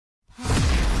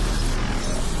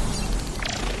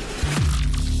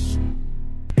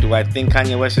Do I think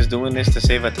Kanye West is doing this to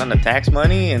save a ton of tax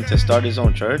money and to start his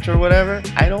own church or whatever?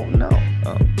 I don't know.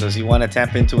 Does he want to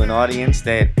tap into an audience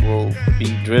that will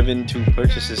be driven to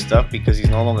purchase his stuff because he's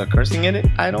no longer cursing in it?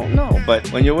 I don't know. But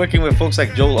when you're working with folks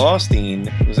like Joel Osteen,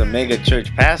 who's a mega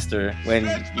church pastor, when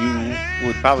you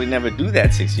would probably never do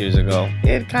that 6 years ago,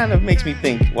 it kind of makes me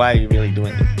think, why are you really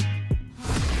doing it?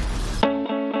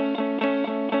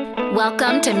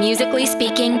 Welcome to Musically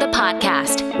Speaking, the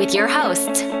podcast, with your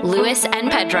hosts, Luis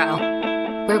and Pedro,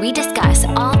 where we discuss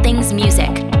all things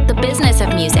music, the business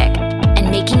of music, and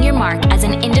making your mark as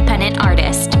an independent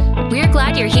artist. We're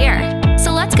glad you're here,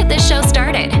 so let's get this show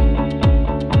started.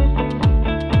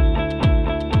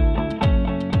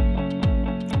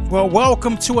 Well,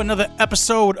 welcome to another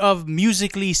episode of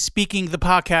Musically Speaking, the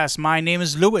podcast. My name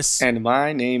is Luis. And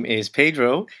my name is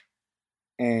Pedro,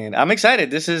 and I'm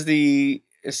excited. This is the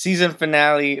season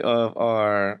finale of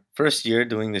our first year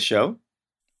doing the show.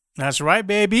 That's right,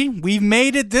 baby. We've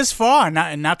made it this far.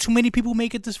 Not too many people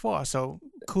make it this far, so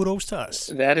kudos to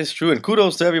us. That is true, and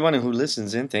kudos to everyone who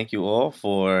listens in. Thank you all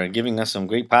for giving us some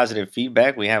great positive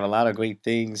feedback. We have a lot of great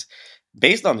things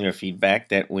based on your feedback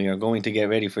that we are going to get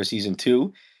ready for season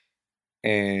 2.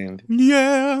 And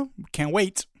yeah, can't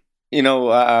wait. You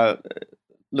know,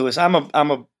 Luis, I'm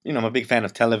a big fan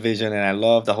of television, and I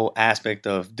love the whole aspect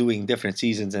of doing different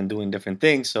seasons and doing different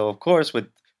things. So, of course, with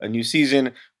a new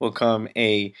season will come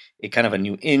a kind of a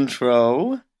new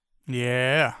intro.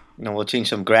 Yeah. You know, we'll change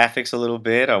some graphics a little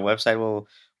bit. Our website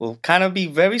will kind of be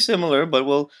very similar, but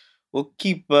we'll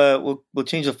keep we'll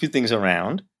change a few things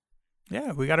around.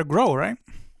 Yeah, we got to grow, right?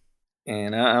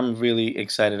 And I'm really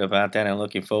excited about that and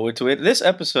looking forward to it. This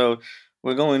episode,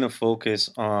 we're going to focus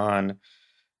on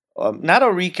not a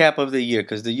recap of the year,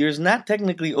 because the year's not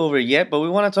technically over yet, but we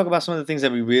want to talk about some of the things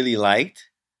that we really liked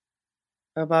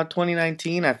about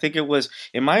 2019. I think it was,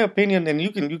 in my opinion, and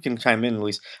you can chime in,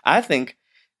 Luis, I think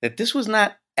that this was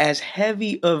not as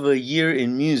heavy of a year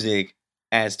in music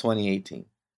as 2018.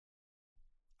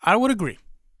 I would agree.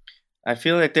 I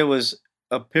feel like there was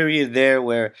a period there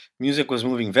where music was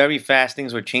moving very fast,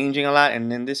 things were changing a lot, and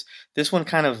then this one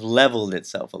kind of leveled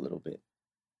itself a little bit.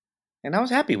 And I was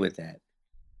happy with that.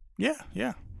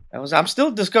 Yeah. I'm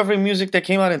still discovering music that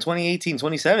came out in 2018,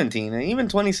 2017, and even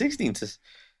 2016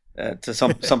 to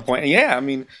some point. Yeah, I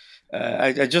mean,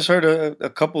 I just heard a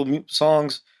couple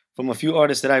songs from a few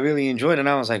artists that I really enjoyed, and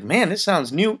I was like, man, this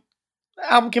sounds new.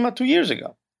 The album came out 2 years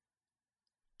ago.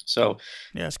 So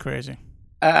yeah, it's crazy.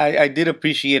 I did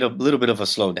appreciate a little bit of a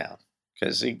slowdown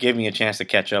because it gave me a chance to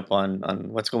catch up on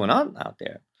what's going on out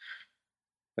there.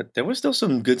 But there was still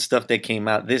some good stuff that came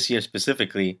out this year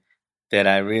specifically that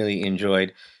I really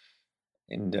enjoyed.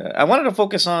 And I wanted to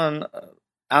focus on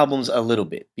albums a little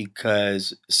bit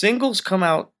because singles come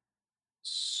out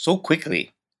so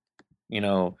quickly. You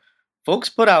know, folks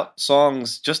put out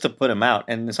songs just to put them out.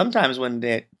 And sometimes when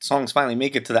the songs finally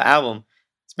make it to the album,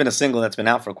 it's been a single that's been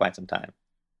out for quite some time.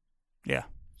 Yeah.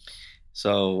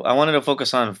 So I wanted to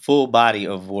focus on full body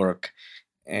of work.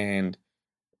 And,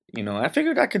 you know, I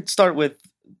figured I could start with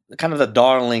kind of the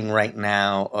darling right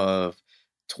now of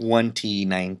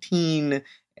 2019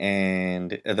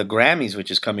 and the Grammys, which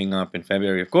is coming up in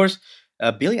February, of course.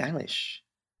 Billie Eilish.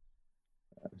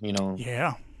 You know.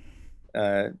 Yeah.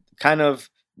 Kind of,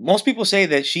 most people say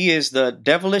that she is the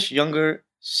devilish younger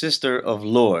sister of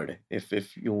Lorde.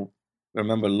 If you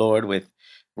remember Lorde with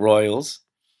Royals.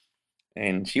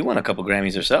 And she won a couple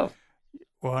Grammys herself.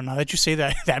 Well, now that you say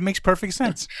that, that makes perfect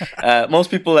sense.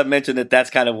 Most people have mentioned that that's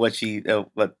kind of what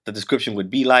what the description would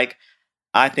be like.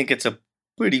 I think it's a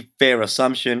pretty fair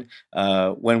assumption.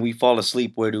 When we fall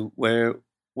asleep, where do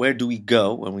we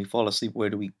go? When we fall asleep, where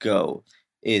do we go?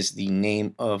 Is the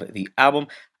name of the album.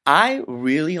 I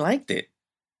really liked it.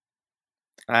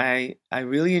 I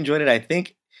really enjoyed it. I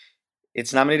think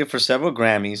it's nominated for several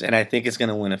Grammys, and I think it's going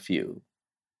to win a few.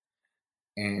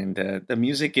 And the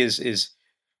music is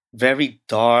very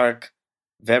dark,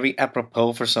 very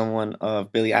apropos for someone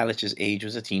of Billie Eilish's age,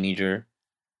 who's a teenager.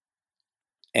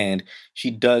 And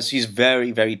she's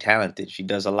very, very talented. She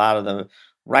does a lot of the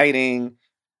writing.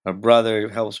 Her brother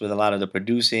helps with a lot of the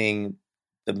producing.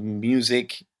 The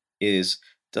music does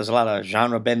a lot of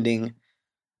genre bending.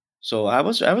 So I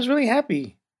was really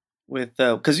happy with,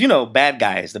 because, you know, Bad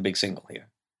Guy is the big single here.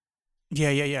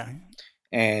 Yeah.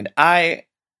 And I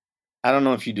don't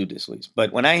know if you do this, Luis,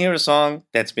 but when I hear a song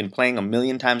that's been playing a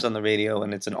million times on the radio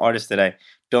and it's an artist that I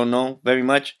don't know very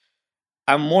much,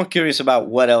 I'm more curious about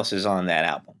what else is on that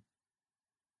album.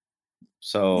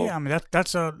 So yeah, I mean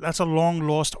that's a long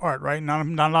lost art, right? Not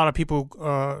a lot of people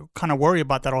kind of worry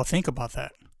about that or think about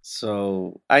that.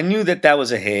 So I knew that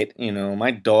was a hit. You know,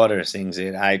 my daughter sings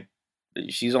it. I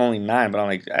she's only 9, but I'm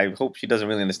like, I hope she doesn't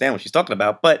really understand what she's talking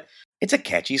about. But it's a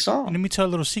catchy song. Let me tell a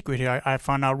little secret here I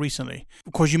found out recently.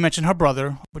 Of course, you mentioned her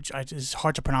brother, which is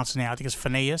hard to pronounce the name. I think it's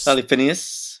Phineas. Probably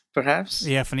Phineas, perhaps?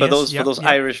 Yeah, Phineas. For those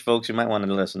Irish folks, you might want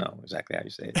to let us know exactly how you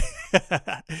say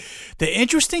it. The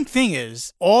interesting thing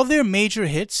is, all their major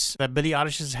hits that Billie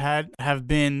Eilish has had have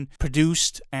been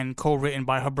produced and co-written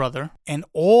by her brother. And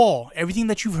everything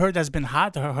that you've heard that's been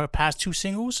hot, her past 2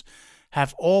 singles,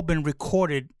 have all been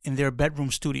recorded in their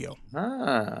bedroom studio,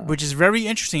 which is very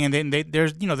interesting. And then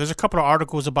there's a couple of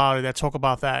articles about it that talk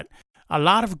about that. A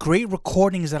lot of great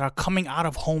recordings that are coming out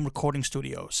of home recording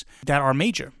studios that are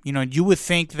major. You would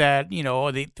think that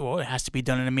it has to be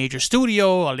done in a major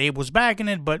studio, a label's backing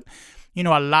it, but a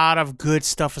lot of good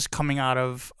stuff is coming out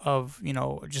of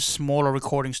just smaller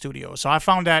recording studios. So I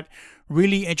found that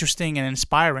really interesting and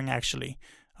inspiring, actually.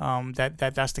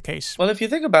 That's the case. Well, if you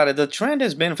think about it, the trend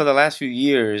has been for the last few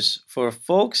years for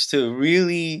folks to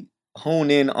really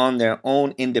hone in on their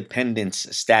own independence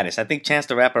status. I think Chance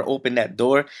the Rapper opened that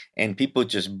door and people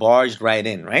just barged right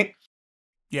in, right?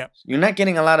 Yeah. You're not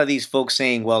getting a lot of these folks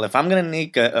saying, well, if I'm going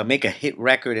to make a hit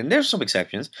record, and there's some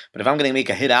exceptions, but if I'm going to make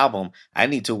a hit album, I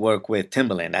need to work with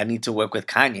Timbaland. I need to work with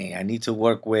Kanye. I need to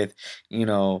work with,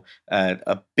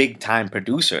 a big time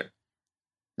producer.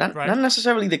 Not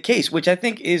necessarily the case, which I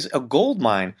think is a gold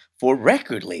mine for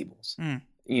record labels.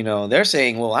 They're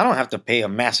saying, well, I don't have to pay a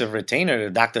massive retainer to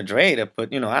Dr. Dre to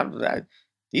put,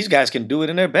 these guys can do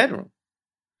it in their bedroom.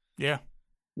 Yeah.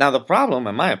 Now, the problem,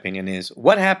 in my opinion, is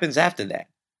what happens after that?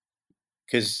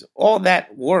 Because all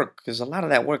that work, because a lot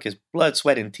of that work is blood,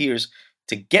 sweat, and tears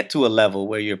to get to a level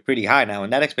where you're pretty high now.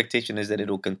 And that expectation is that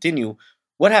it'll continue.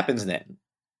 What happens then?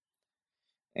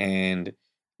 And,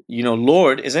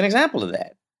 Lorde is an example of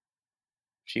that.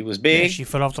 She was big. Yeah, she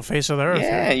fell off the face of the earth.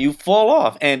 Yeah, you fall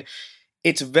off. And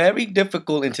it's very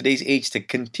difficult in today's age to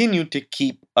continue to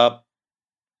keep up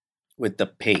with the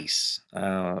pace.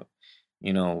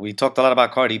 We talked a lot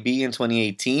about Cardi B in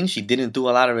 2018. She didn't do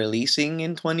a lot of releasing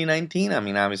in 2019. I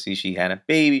mean, obviously, she had a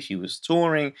baby. She was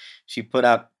touring. She put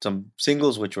out some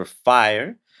singles which were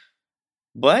fire.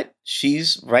 But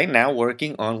she's right now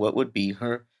working on what would be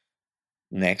her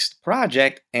next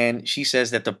project, and she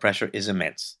says that the pressure is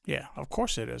immense. Yeah, of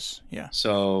course it is. Yeah.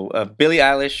 So Billie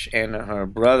Eilish and her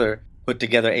brother put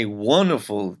together a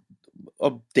wonderful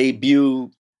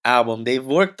debut album. They've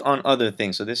worked on other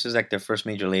things, so this is like their first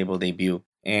major label debut,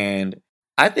 and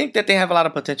I think that they have a lot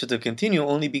of potential to continue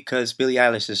only because Billie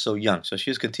Eilish is so young. So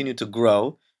she's continued to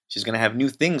grow. She's going to have new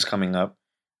things coming up,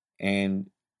 and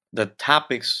the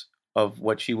topics of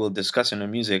what she will discuss in her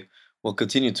music will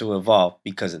continue to evolve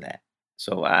because of that.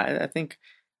 So I think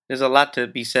there's a lot to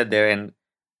be said there. And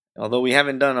although we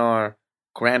haven't done our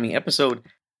Grammy episode,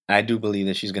 I do believe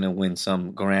that she's going to win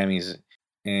some Grammys.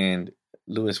 And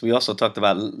Louis, we also talked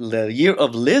about the year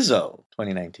of Lizzo,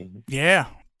 2019. Yeah,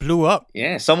 blew up.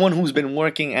 Yeah, someone who's been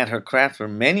working at her craft for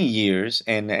many years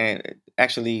and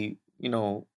actually,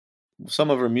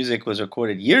 some of her music was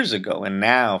recorded years ago and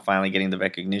now finally getting the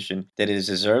recognition that it is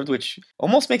deserved, which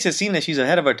almost makes it seem that she's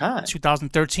ahead of her time.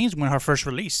 2013 is when her first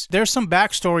release. There's some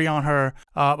backstory on her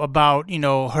about,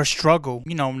 her struggle,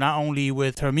 not only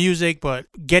with her music, but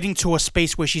getting to a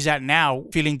space where she's at now,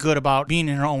 feeling good about being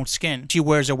in her own skin. She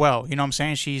wears it well. You know what I'm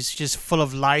saying? She's just full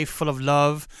of life, full of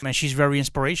love, and she's very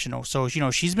inspirational. So,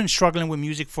 she's been struggling with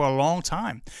music for a long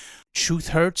time. Truth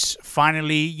Hurts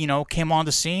finally, came on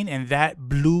the scene, and that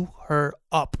blew her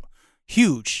up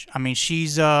huge. I mean,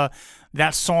 she's that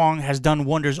song has done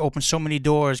wonders, opened so many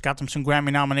doors, got them some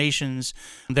Grammy nominations.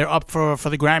 They're up for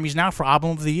the Grammys now for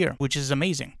Album of the Year, which is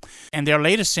amazing. And their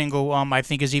latest single, I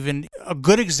think, is even a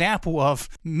good example of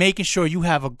making sure you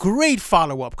have a great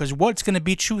follow-up, because what's going to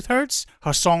be Truth Hurts?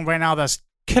 Her song right now that's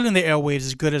killing the airwaves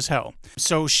is good as hell.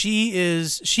 So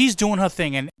she's doing her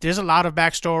thing, and there's a lot of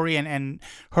backstory and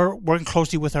her working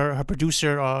closely with her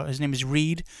producer. His name is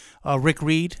Rick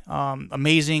Reed.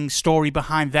 Amazing story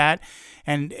behind that.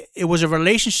 And it was a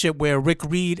relationship where Rick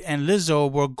Reed and Lizzo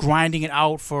were grinding it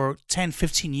out for 10,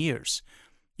 15 years,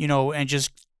 and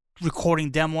just recording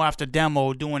demo after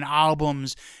demo, doing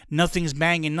albums, nothing's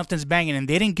banging, and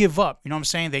they didn't give up. You know what I'm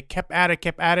saying? They kept at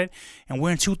it, and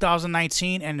we're in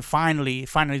 2019, and finally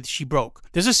she broke.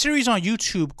 There's a series on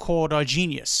YouTube called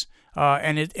Genius,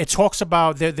 and it talks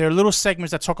about, there are little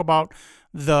segments that talk about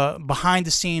the behind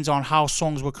the scenes on how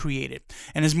songs were created,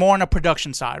 and it's more on the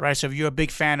production side, right? So if you're a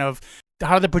big fan of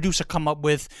how did the producer come up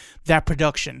with that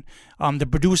production? The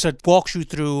producer walks you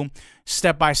through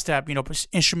step by step,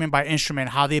 instrument by instrument,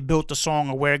 how they built the song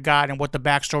or where it got and what the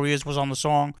backstory was on the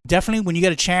song. Definitely, when you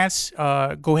get a chance,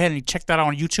 go ahead and check that out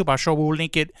on YouTube. I'm sure we'll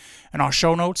link it in our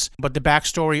show notes. But the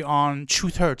backstory on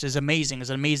Truth Hurts is amazing. It's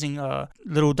an amazing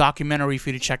little documentary for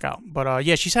you to check out. But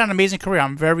yeah, she's had an amazing career.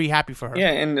 I'm very happy for her.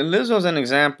 Yeah, and Lizzo's an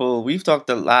example. We've talked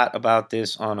a lot about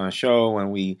this on our show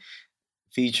when we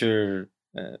feature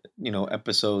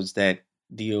episodes that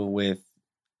deal with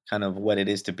kind of what it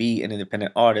is to be an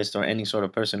independent artist or any sort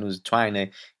of person who's trying to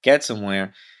get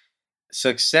somewhere.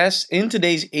 Success in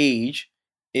today's age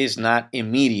is not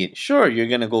immediate. Sure, you're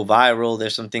going to go viral.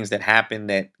 There's some things that happen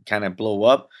that kind of blow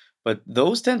up, but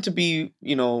those tend to be,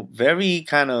 very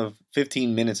kind of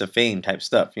 15 minutes of fame type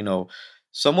stuff.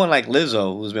 Someone like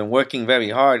Lizzo, who's been working very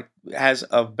hard, has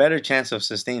a better chance of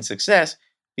sustained success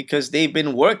because they've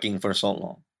been working for so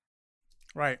long.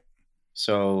 Right.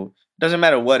 So it doesn't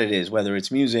matter what it is, whether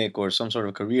it's music or some sort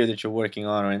of career that you're working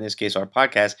on, or in this case, our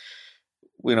podcast.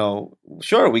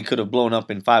 Sure, we could have blown up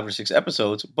in 5 or 6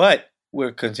 episodes, but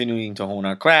we're continuing to hone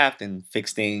our craft and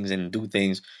fix things and do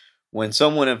things. When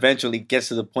someone eventually gets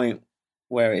to the point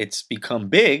where it's become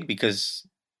big, because,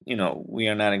 we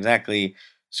are not exactly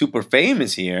super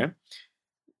famous here,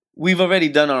 we've already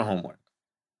done our homework.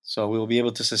 So we will be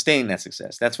able to sustain that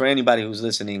success. That's for anybody who's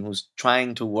listening, who's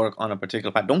trying to work on a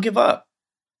particular path. Don't give up.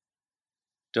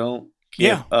 Don't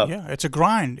give up. Yeah, it's a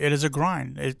grind. It is a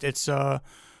grind. It's a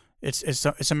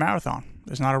marathon.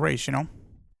 It's not a race, Yeah,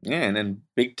 and then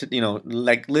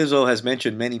like Lizzo has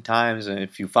mentioned many times, and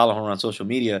if you follow her on social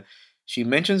media, she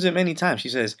mentions it many times. She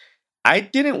says, "I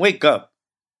didn't wake up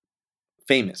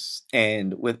famous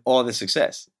and with all the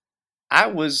success. I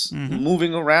was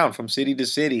moving around from city to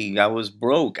city. I was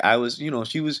broke. I was,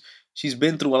 she's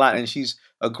been through a lot, and she's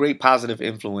a great positive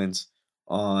influence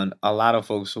on a lot of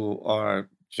folks who are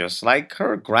just like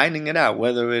her, grinding it out,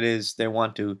 whether it is they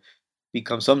want to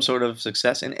become some sort of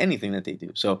success in anything that they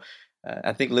do." So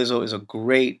I think Lizzo is a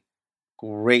great,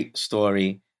 great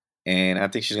story, and I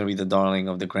think she's going to be the darling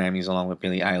of the Grammys along with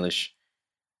Billie Eilish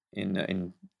in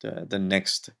the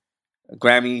next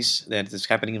Grammys that is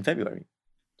happening in February.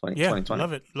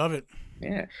 2020. Love it.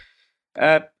 Yeah.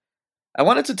 I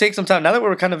wanted to take some time, now that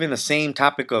we're kind of in the same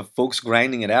topic of folks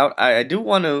grinding it out, I do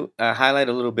want to highlight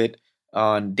a little bit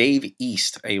on Dave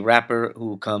East, a rapper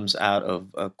who comes out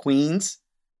of Queens.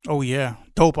 Oh, yeah.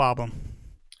 Dope album.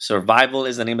 Survival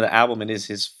is the name of the album. It is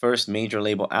his first major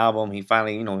label album. He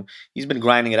finally, he's been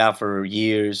grinding it out for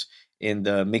years in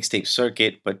the mixtape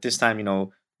circuit, but this time,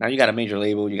 now you got a major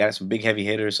label, you got some big heavy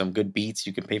hitters, some good beats,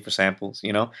 you can pay for samples,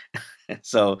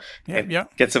 So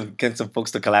get some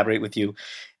folks to collaborate with you.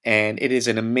 And it is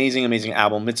an amazing, amazing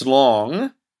album. It's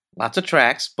long, lots of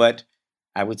tracks, but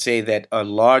I would say that a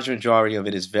large majority of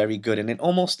it is very good. And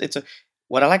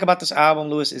what I like about this album,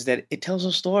 Louis, is that it tells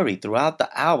a story throughout the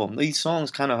album. These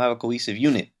songs kind of have a cohesive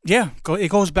unit. Yeah, it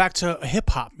goes back to hip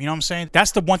hop. You know what I'm saying?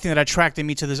 That's the one thing that attracted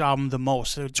me to this album the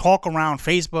most. The talk around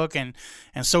Facebook and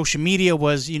social media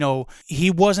was,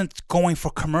 he wasn't going for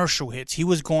commercial hits. He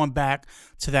was going back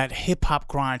to that hip hop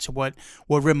grind, to what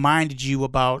reminded you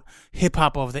about hip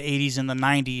hop of the 80s and the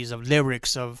 90s, of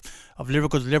lyrics, of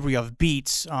lyrical delivery, of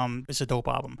beats. It's a dope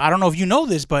album. I don't know if you know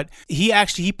this, but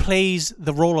he plays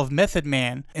the role of Method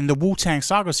Man in the Wu-Tang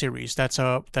Saga series that's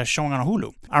showing on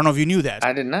Hulu. I don't know if you knew that.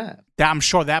 I did not. I'm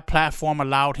sure that platform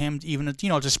allowed him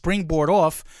to springboard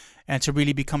off and to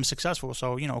really become successful.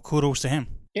 So, kudos to him.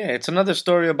 Yeah, it's another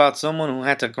story about someone who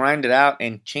had to grind it out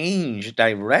and change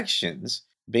directions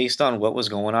based on what was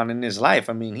going on in his life.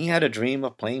 I mean, he had a dream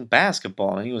of playing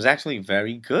basketball, and he was actually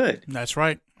very good. That's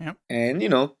right. Yep.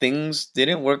 And, things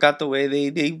didn't work out the way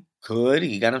they could.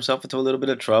 He got himself into a little bit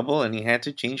of trouble, and he had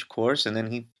to change course. And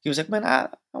then he was like, man, I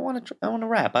want to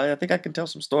rap. I think I can tell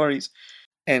some stories.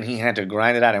 And he had to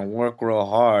grind it out and work real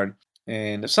hard.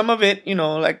 And some of it,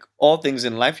 like all things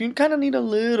in life, you kind of need a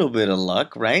little bit of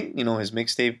luck, right? His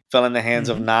mixtape fell in the hands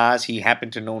of Nas. He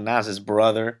happened to know Nas's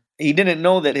brother. He didn't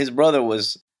know that his brother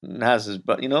was Nas's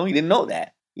brother. He didn't know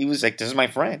that. He was like, this is my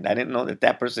friend. I didn't know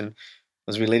that person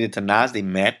was related to Nas. They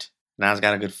met. Nas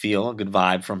got a good feel, a good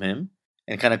vibe from him,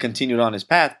 and kind of continued on his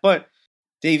path. But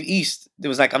Dave East, it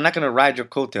was like, I'm not going to ride your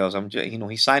coattails.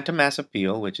 He signed to Mass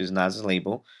Appeal, which is Nas's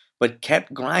label, but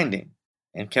kept grinding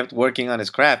and kept working on his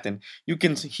craft. And you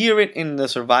can hear it in the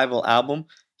Survival album.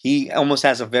 He almost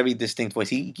has a very distinct voice.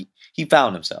 He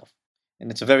found himself.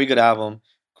 And it's a very good album,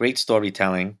 great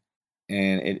storytelling.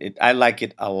 And I like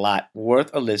it a lot. Worth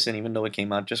a listen, even though it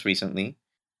came out just recently.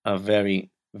 A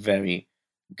very, very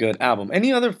good album.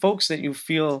 Any other folks that you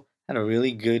feel had a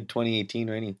really good 2018,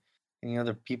 or any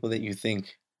other people that you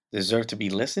think deserve to be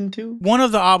listened to. One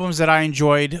of the albums that I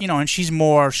enjoyed, and she's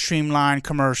more streamlined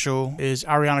commercial, is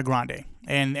Ariana Grande.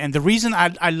 And the reason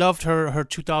I loved her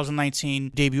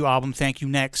 2019 debut album, Thank You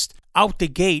Next, out the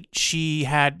gate, she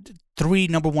had 3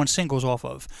 number 1 singles off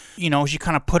of. She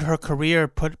kind of put her career,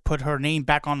 put her name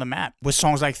back on the map with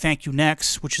songs like Thank You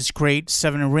Next, which is great,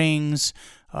 7 Rings,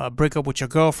 Break Up With Your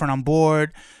Girlfriend, On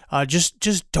Board.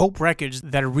 Just dope records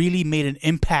that really made an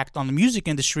impact on the music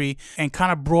industry and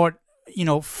kind of brought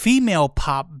female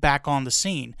pop back on the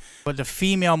scene. But the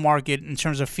female market, in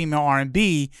terms of female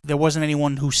R&B, there wasn't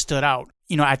anyone who stood out,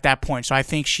 at that point. So I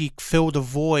think she filled a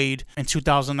void in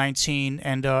 2019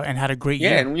 and had a great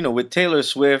year. Yeah, and with Taylor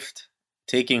Swift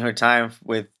taking her time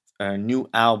with a new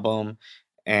album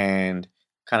and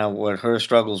kind of what her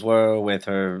struggles were with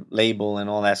her label and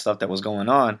all that stuff that was going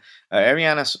on,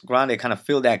 Ariana Grande kind of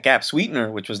filled that gap.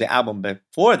 Sweetener, which was the album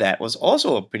before that, was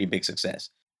also a pretty big success.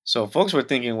 So folks were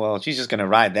thinking, well, she's just going to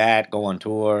ride that, go on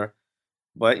tour.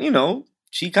 But,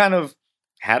 she kind of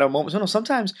had a moment.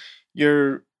 Sometimes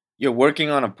you're working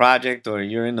on a project or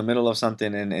you're in the middle of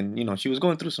something and she was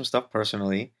going through some stuff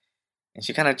personally. And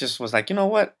she kind of just was like, you know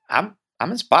what? I'm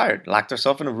inspired. Locked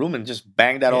herself in a room and just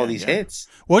banged out all these hits.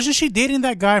 Wasn't she dating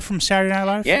that guy from Saturday Night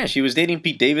Live? Yeah, she was dating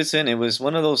Pete Davidson. It was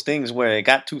one of those things where it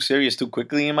got too serious too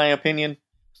quickly, in my opinion.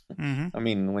 Mm-hmm. I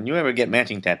mean, when you ever get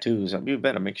matching tattoos, you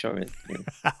better make sure it.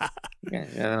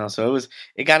 So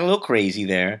it got a little crazy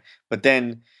there. But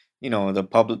then,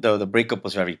 the breakup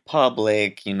was very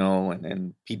public,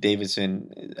 and Pete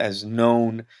Davidson, as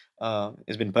known,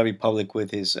 has been very public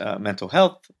with his mental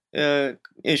health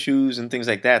issues and things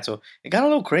like that. So it got a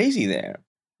little crazy there,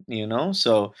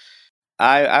 So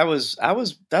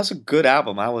that's a good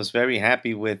album. I was very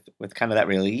happy with kind of that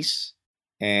release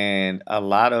and a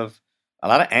lot of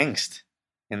angst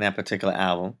in that particular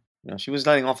album. She was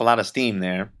letting off a lot of steam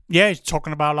there. Yeah, he's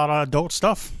talking about a lot of adult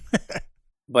stuff.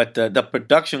 But the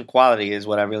production quality is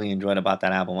what I really enjoyed about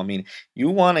that album. I mean, you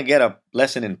want to get a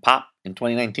lesson in pop in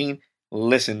 2019,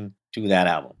 listen to that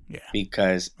album. Yeah.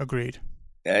 Because... Agreed.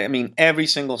 I mean, every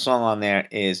single song on there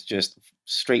is just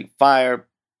straight fire,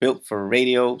 built for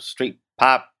radio, straight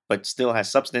pop, but still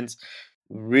has substance.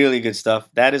 Really good stuff.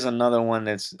 That is another one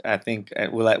that's, I think,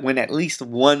 will win at least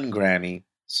 1 Grammy.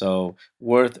 So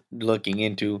worth looking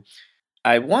into.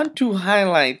 I want to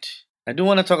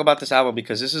talk about this album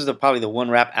because this is probably the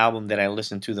one rap album that I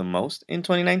listened to the most in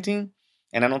 2019.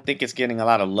 And I don't think it's getting a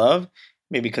lot of love.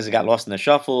 Maybe because it got lost in the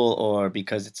shuffle or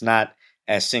because it's not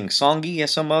as sing-songy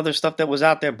as some other stuff that was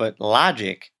out there. But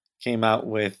Logic came out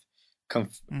with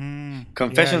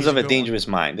Confessions of a Dangerous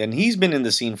Mind. And he's been in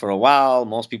the scene for a while.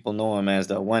 Most people know him as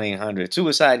the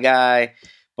 1-800-Suicide guy.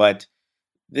 But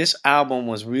this album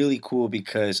was really cool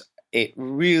because it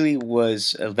really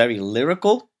was very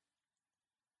lyrical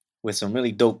with some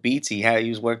really dope beats.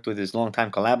 He worked with his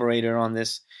longtime collaborator on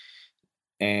this.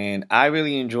 And I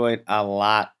really enjoyed a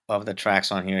lot of the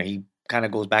tracks on here. He kind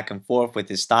of goes back and forth with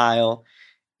his style.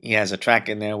 He has a track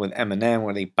in there with Eminem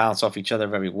where they bounce off each other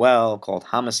very well called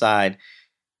Homicide.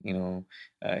 He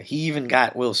even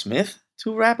got Will Smith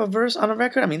to rap a verse on a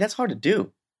record. I mean, that's hard to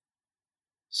do.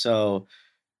 So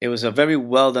it was a very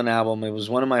well done album. It was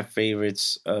one of my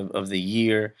favorites of the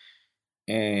year.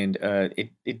 And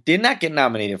it did not get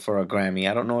nominated for a Grammy.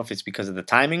 I don't know if it's because of the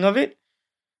timing of it.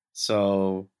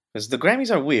 So, because the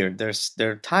Grammys are weird.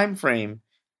 Their time frame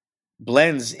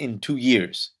blends in 2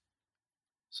 years.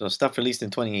 So stuff released in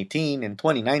 2018 and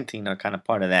 2019 are kind of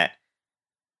part of that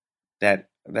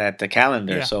the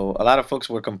calendar. Yeah. So a lot of folks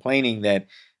were complaining that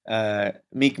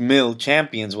Meek Mill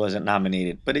Champions wasn't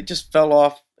nominated, but it just fell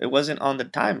off. It wasn't on the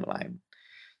timeline,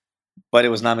 but it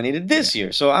was nominated this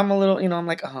year. So I'm a little, I'm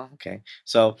like, oh, okay.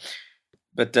 So,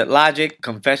 but the Logic,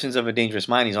 Confessions of a Dangerous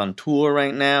Mind, he's on tour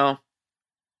right now.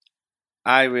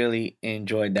 I really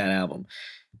enjoyed that album.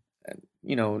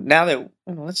 Now that,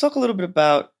 let's talk a little bit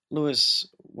about, Louis,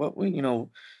 what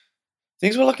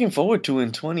things we're looking forward to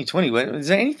in 2020. Is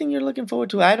there anything you're looking forward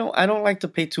to? I don't like to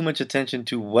pay too much attention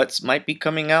to what might be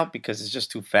coming out because it's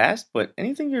just too fast. But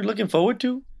anything you're looking forward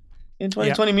to in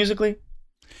 2020 musically?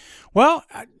 Well,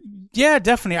 yeah,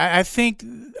 definitely. I think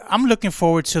I'm looking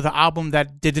forward to the album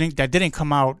that didn't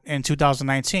come out in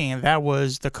 2019, and that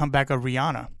was the comeback of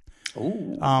Rihanna.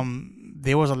 Ooh.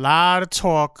 There was a lot of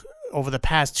talk over the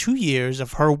past 2 years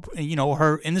of her,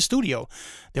 her in the studio.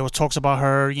 There was talks about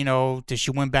her, that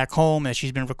she went back home, that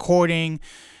she's been recording,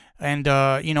 and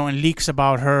and leaks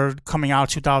about her coming out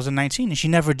 2019, and she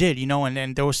never did,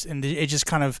 and it just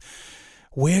kind of,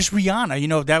 where's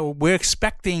Rihanna? That we're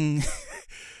expecting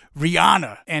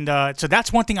Rihanna. And so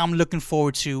that's one thing I'm looking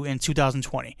forward to in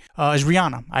 2020 is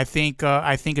Rihanna. I think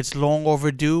it's long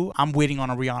overdue. I'm waiting on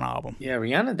a Rihanna album. Yeah,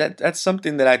 Rihanna, that's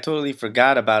something that I totally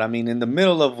forgot about. I mean, in the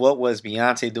middle of what was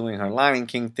Beyonce doing her Lion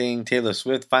King thing, Taylor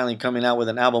Swift finally coming out with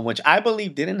an album, which I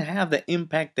believe didn't have the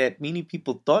impact that many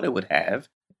people thought it would have.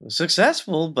 It was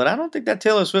successful, but I don't think that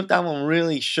Taylor Swift album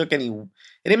really shook any.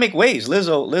 It didn't make waves.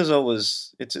 Lizzo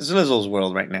was, it's Lizzo's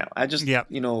world right now. I just, Yep.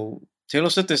 Taylor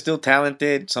Swift is still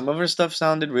talented. Some of her stuff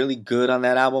sounded really good on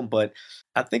that album, but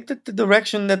I think that the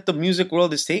direction that the music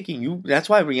world is taking, that's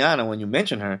why Rihanna, when you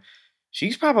mention her,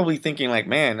 she's probably thinking like,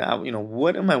 man,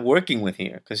 what am I working with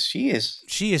here? Because she is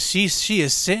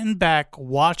sitting back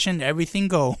watching everything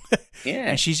go. yeah,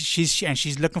 And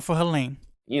she's looking for her lane.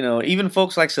 Even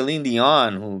folks like Celine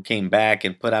Dion, who came back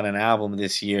and put out an album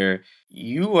this year,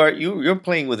 you're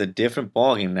playing with a different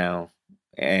ballgame now,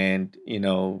 and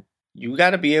you got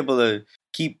to be able to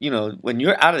keep, when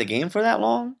you're out of the game for that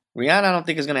long. Rihanna, I don't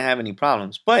think is going to have any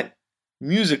problems. But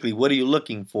musically, what are you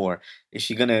looking for? Is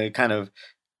she going to kind of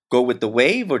go with the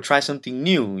wave or try something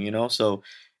new? So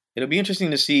it'll be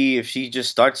interesting to see if she just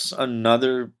starts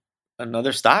another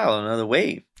style, another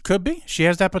wave. Could be. She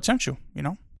has that potential.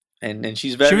 And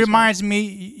she's very. She reminds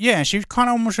me, yeah. She kind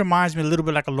of almost reminds me a little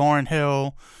bit like a Lauryn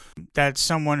Hill. That's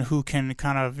someone who can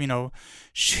kind of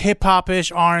hip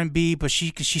hop-ish R&B, but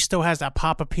she still has that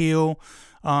pop appeal.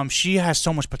 She has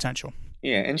so much potential.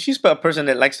 Yeah, and she's a person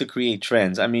that likes to create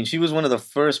trends. I mean, she was one of the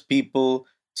first people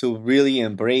to really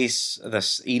embrace the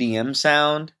EDM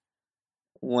sound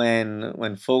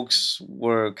when folks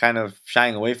were kind of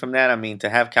shying away from that. I mean, to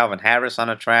have Calvin Harris on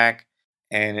a track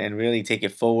and really take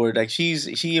it forward, like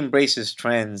she embraces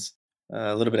trends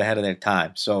a little bit ahead of their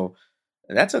time. So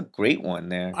that's a great one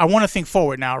there. I want to think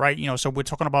forward now, right? So we're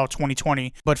talking about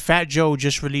 2020, but Fat Joe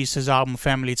just released his album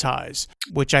Family Ties,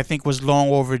 which I think was long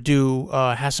overdue.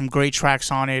 Has some great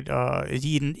tracks on it. It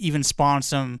even spawned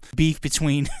some beef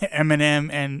between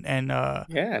Eminem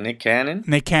and Nick Cannon.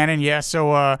 Nick Cannon, yeah.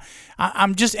 So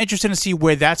I'm just interested to see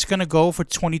where that's going to go for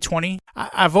 2020.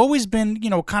 I've always been,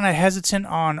 kind of hesitant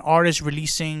on artists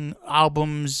releasing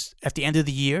albums at the end of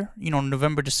the year,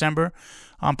 November, December.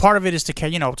 Part of it is to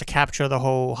capture the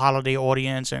whole holiday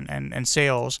audience and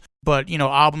sales. But,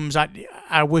 albums,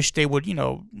 I wish they would,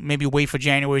 maybe wait for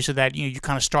January so that, you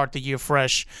kind of start the year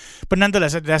fresh. But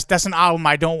nonetheless, that's an album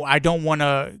I don't want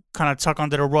to kind of tuck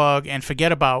under the rug and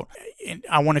forget about.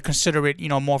 I want to consider it,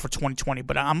 more for 2020.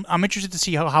 But I'm interested to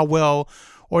see how well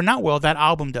or not well that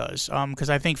album does.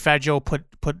 Because I think Fat Joe put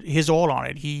his all on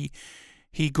it.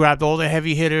 He grabbed all the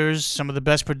heavy hitters, some of the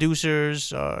best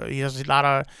producers. He has a lot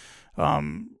of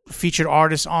featured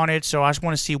artists on it, so I just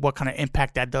want to see what kind of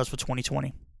impact that does for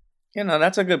 2020.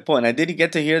 That's a good point. I did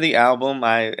get to hear the album.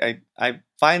 I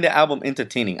find the album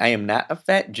entertaining. I am not a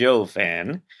Fat Joe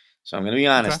fan, so I'm going to be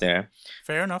honest there.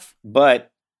 Fair enough.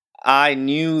 But I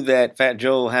knew that Fat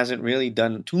Joe hasn't really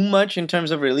done too much in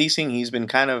terms of releasing. He's been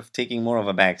kind of taking more of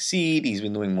a back seat. He's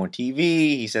been doing more TV.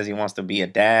 He says he wants to be a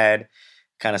dad,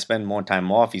 kind of spend more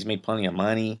time off. He's made plenty of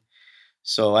money.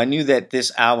 So I knew that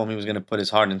this album, he was going to put his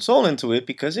heart and soul into it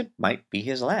because it might be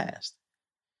his last.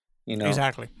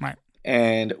 Exactly, right.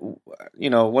 And,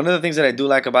 one of the things that I do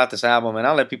like about this album, and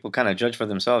I'll let people kind of judge for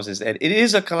themselves, is that it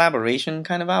is a collaboration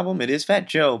kind of album. It is Fat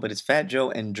Joe, but it's Fat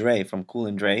Joe and Dre from Cool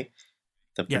and Dre,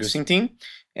 the producing team.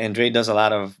 And Dre does a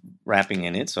lot of rapping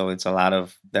in it, so it's a lot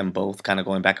of them both kind of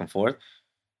going back and forth,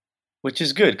 which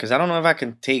is good because I don't know if I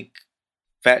can take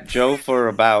Fat Joe for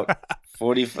about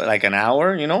 40, like an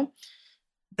hour,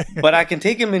 But I can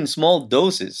take him in small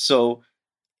doses. So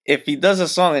if he does a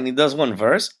song and he does one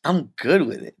verse, I'm good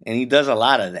with it. And he does a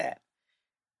lot of that.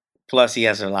 Plus, he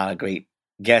has a lot of great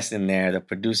guests in there. The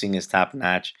producing is top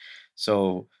notch.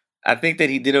 So I think that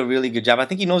he did a really good job. I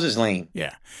think he knows his lane.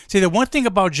 Yeah. See, the one thing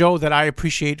about Joe that I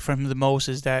appreciate from him the most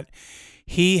is that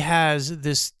he has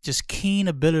this just keen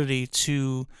ability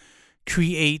to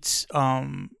create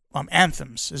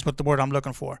anthems is what the word I'm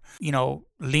looking for.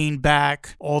 Lean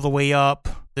Back, All the Way Up,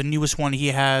 the newest one he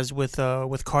has with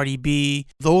Cardi B.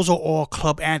 Those are all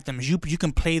club anthems. You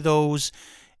can play those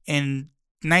in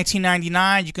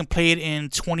 1999, you can play it in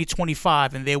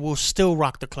 2025, and they will still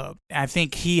rock the club. I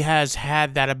think he has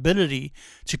had that ability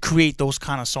to create those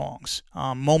kind of songs,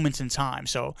 moments in time.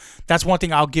 So that's one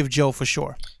thing I'll give Joe for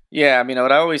sure. Yeah, I mean,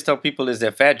 what I always tell people is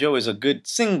that Fat Joe is a good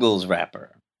singles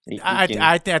rapper.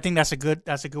 I think that's a good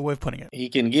way of putting it. He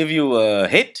can give you a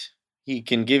hit. He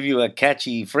can give you a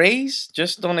catchy phrase.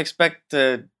 Just don't expect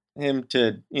him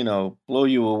to, blow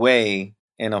you away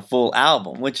in a full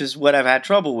album, which is what I've had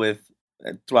trouble with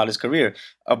throughout his career.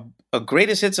 A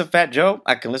greatest hits of Fat Joe,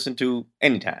 I can listen to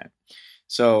anytime.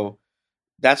 So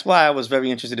that's why I was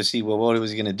very interested to see what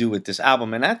was he going to do with this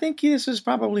album. And I think this is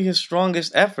probably his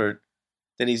strongest effort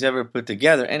that he's ever put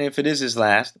together. And if it is his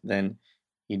last, then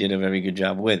he did a very good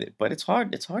job with it. But it's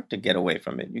hard to get away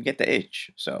from it. You get the itch.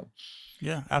 So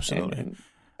yeah, absolutely. And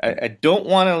I don't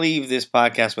want to leave this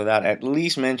podcast without at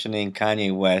least mentioning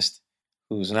Kanye West,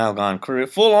 who's now gone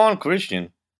full on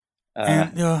Christian. Go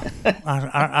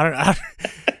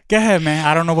ahead, man.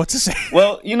 I don't know what to say.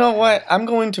 Well, you know what? I'm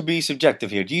going to be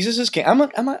subjective here. Jesus is king. I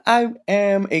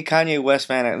am a Kanye West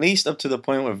fan, at least up to the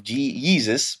point of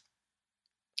Jesus.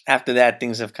 After that,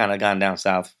 things have kind of gone down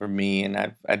south for me, and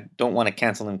I don't want to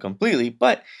cancel him completely.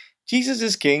 But Jesus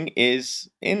is King is,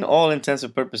 in all intents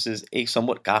and purposes, a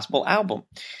somewhat gospel album.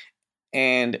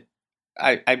 And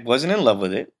I wasn't in love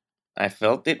with it. I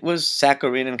felt it was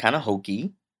saccharine and kind of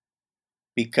hokey.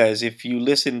 Because if you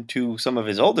listen to some of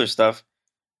his older stuff,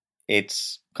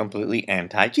 it's completely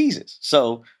anti-Jesus.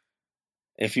 So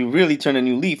if you really turn a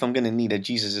new leaf, I'm going to need a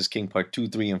Jesus is King part 2,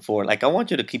 3, and 4. Like, I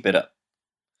want you to keep it up.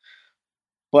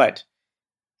 But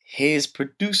his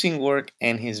producing work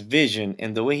and his vision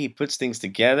and the way he puts things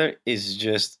together is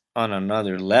just on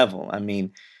another level. I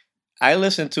mean, I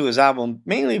listened to his album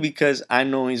mainly because I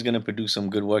know he's going to produce some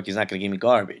good work. He's not going to give me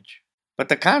garbage. But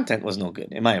the content was no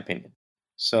good, in my opinion.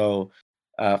 So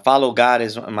Follow God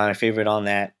is my favorite on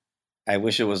that. I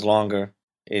wish it was longer.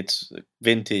 It's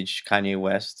vintage Kanye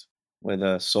West with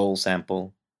a soul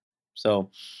sample. So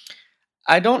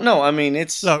I don't know. I mean,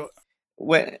 it's look.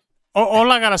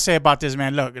 All I gotta say about this,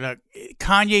 man. Look.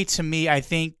 Kanye, to me, I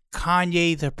think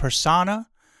Kanye the persona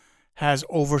has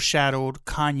overshadowed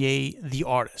Kanye the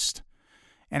artist,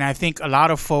 and I think a lot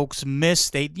of folks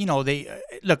miss.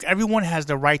 Look. Everyone has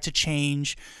the right to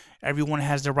change. Everyone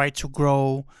has the right to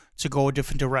grow, to go a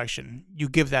different direction. You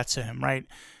give that to him, right?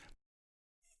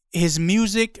 His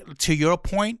music, to your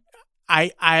point,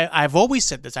 I've always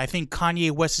said this. I think Kanye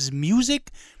West's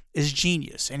music is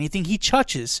genius. Anything he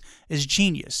touches is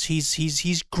genius.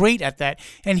 He's great at that,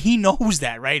 and he knows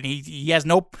that, right? He has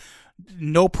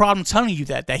no problem telling you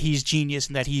that he's genius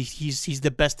and that he's the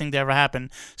best thing that ever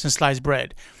happened since sliced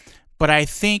bread. But I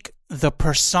think the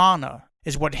persona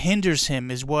is what hinders him,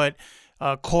 is what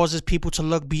causes people to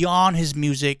look beyond his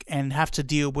music and have to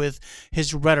deal with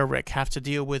his rhetoric, have to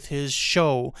deal with his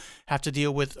show, have to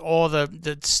deal with all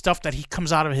the stuff that he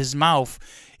comes out of his mouth.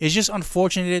 It's just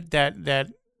unfortunate that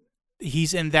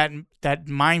he's in that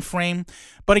mind frame.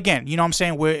 But again, you know what I'm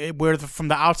saying? We're from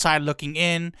the outside looking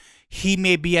in. He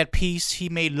may be at peace. He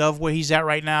may love where he's at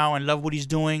right now and love what he's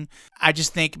doing. I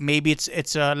just think maybe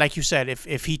it's like you said,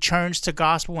 if he turns to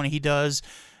gospel and he does,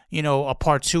 a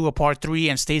part 2, a part 3,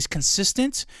 and stays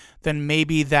consistent, then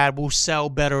maybe that will sell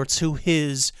better to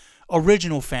his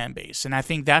original fan base. And I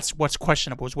think that's what's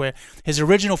questionable, is where his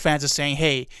original fans are saying,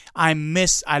 hey, I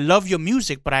love your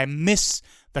music, but I miss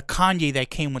the Kanye that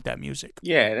came with that music.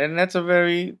 Yeah, and that's a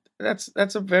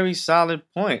very solid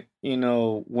point.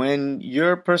 When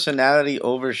your personality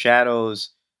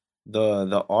overshadows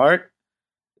the art,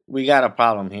 we got a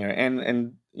problem here.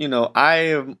 And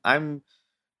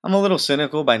I'm a little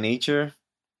cynical by nature.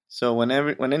 So when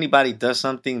anybody does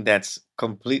something that's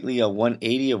completely a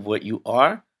 180 of what you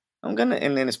are, I'm gonna,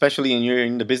 and then especially when you're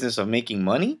in the business of making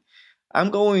money,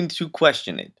 I'm going to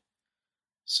question it.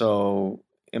 So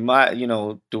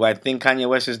do I think Kanye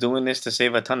West is doing this to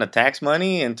save a ton of tax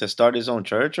money and to start his own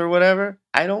church or whatever?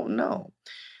 I don't know.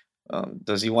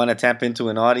 Does he want to tap into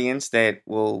an audience that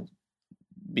will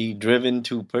be driven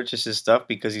to purchase his stuff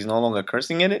because he's no longer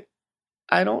cursing in it?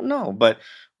 I don't know. But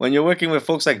when you're working with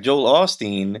folks like Joel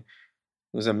Osteen,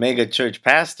 who's a mega church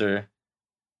pastor,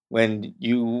 when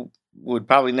you would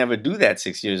probably never do that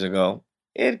 6 years ago,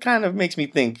 it kind of makes me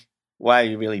think, why are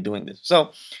you really doing this?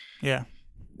 So, yeah,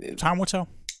 time will tell.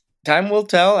 Time will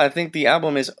tell. I think the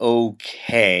album is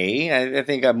okay. I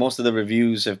think most of the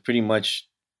reviews have pretty much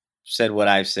said what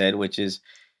I've said, which is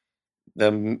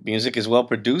the music is well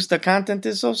produced, the content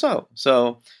is so-so.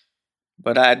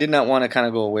 But I did not want to kind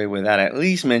of go away without at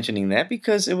least mentioning that,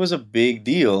 because it was a big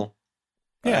deal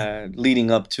leading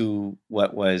up to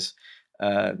what was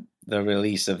the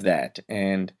release of that.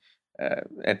 And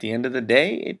at the end of the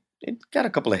day, it got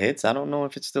a couple of hits. I don't know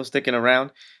if it's still sticking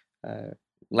around.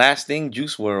 Last thing,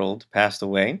 Juice WRLD passed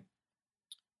away.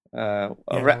 That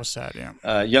was sad, yeah.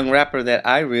 A young rapper that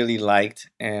I really liked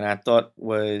and I thought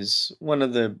was one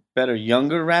of the better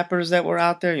younger rappers that were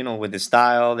out there, with the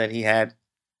style that he had.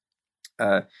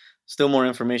 Still more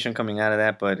information coming out of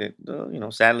that, but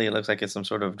sadly it looks like it's some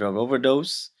sort of drug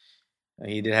overdose.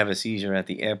 He did have a seizure at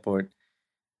the airport,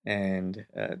 and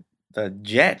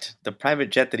the private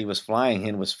jet that he was flying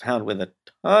in was found with a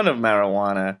ton of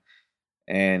marijuana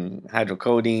and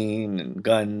hydrocodone and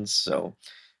guns. So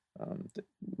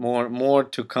more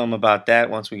to come about that.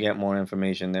 Once we get more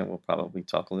information, then we'll probably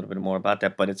talk a little bit more about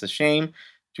that. But it's a shame.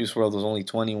 Juice WRLD was only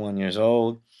 21 years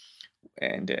old,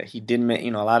 and he did,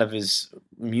 a lot of his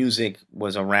music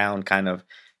was around kind of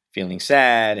feeling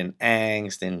sad and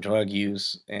angst and drug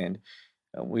use, and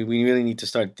we really need to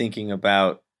start thinking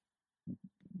about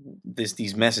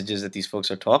these messages that these folks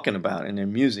are talking about in their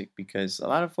music, because a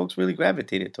lot of folks really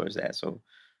gravitated towards that. So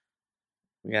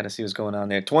we got to see what's going on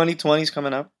there. 2020 is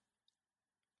coming up.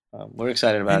 We're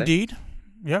excited about it. Indeed.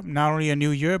 Yep. Not only a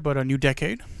new year, but a new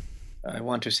decade. I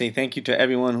want to say thank you to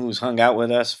everyone who's hung out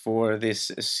with us for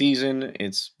this season.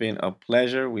 It's been a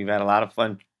pleasure. We've had a lot of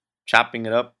fun chopping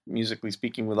it up, musically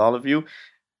speaking, with all of you.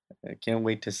 I can't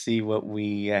wait to see what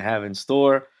we have in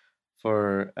store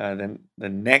for the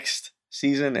next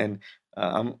season. And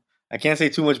I can't say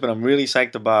too much, but I'm really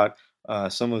psyched about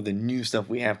some of the new stuff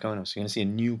we have coming up. So you're going to see a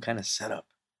new kind of setup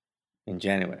in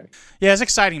January. Yeah, it's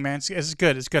exciting, man. It's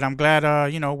good. It's good. I'm glad.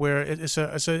 It is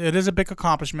a big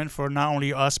accomplishment for not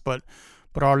only us but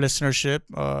our listenership.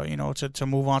 To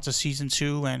move on to season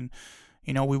 2, and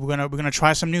we're gonna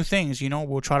try some new things.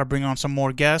 We'll try to bring on some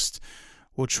more guests.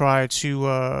 We'll try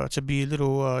to be a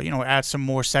little add some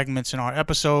more segments in our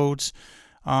episodes.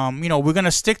 We're gonna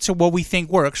stick to what we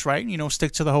think works, right?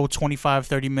 Stick to the whole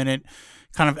 25-30 minute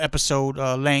kind of episode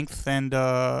length, and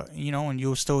and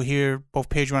you'll still hear both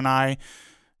Pedro and I,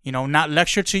 not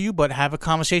lecture to you, but have a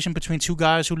conversation between two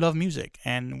guys who love music,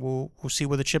 and we'll see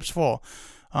where the chips fall.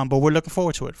 But we're looking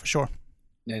forward to it for sure.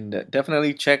 And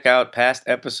definitely check out past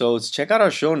episodes. Check out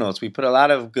our show notes. We put a lot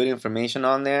of good information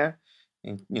on there,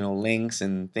 and links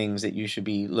and things that you should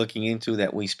be looking into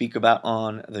that we speak about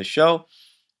on the show.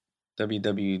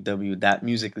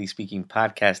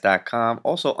 www.musicallyspeakingpodcast.com.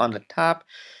 Also on the top,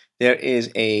 there is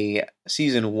a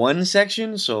season 1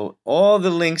 section, so all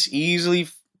the links easily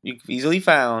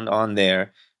found on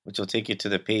there, which will take you to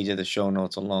the page of the show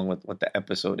notes along with what the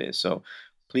episode is. So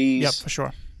please, yep, for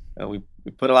sure. We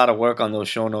put a lot of work on those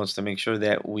show notes to make sure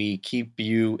that we keep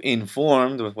you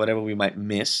informed with whatever we might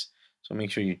miss. So make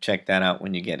sure you check that out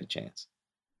when you get a chance.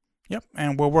 Yep,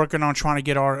 and we're working on trying to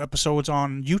get our episodes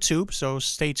on YouTube, so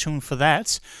stay tuned for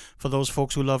that. For those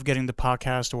folks who love getting the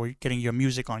podcast or getting your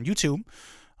music on YouTube,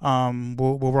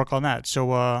 we'll work on that.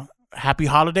 So happy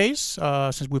holidays,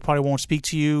 since we probably won't speak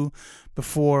to you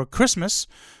before Christmas.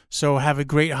 So have a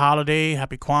great holiday,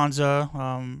 happy Kwanzaa,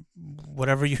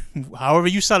 however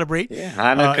you celebrate. Yeah,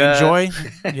 Hanukkah. Enjoy.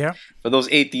 Yeah. For those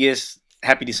atheists,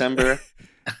 happy December.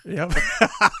 Yep.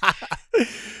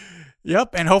 Yep,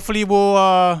 and hopefully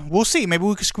we'll see. Maybe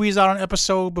we could squeeze out an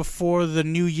episode before the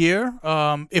new year.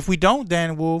 If we don't,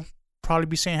 then we'll probably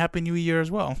be saying Happy New Year as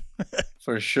well.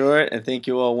 For sure, and thank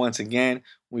you all once again.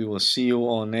 We will see you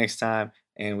all next time,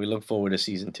 and we look forward to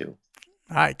season 2. All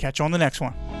right, catch you on the next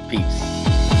one. Peace.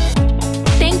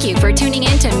 Thank you for tuning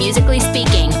in to Musically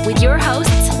Speaking with your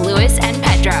hosts, Luis and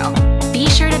Pedro. Be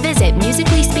sure to visit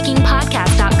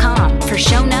musicallyspeakingpodcast.com for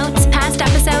show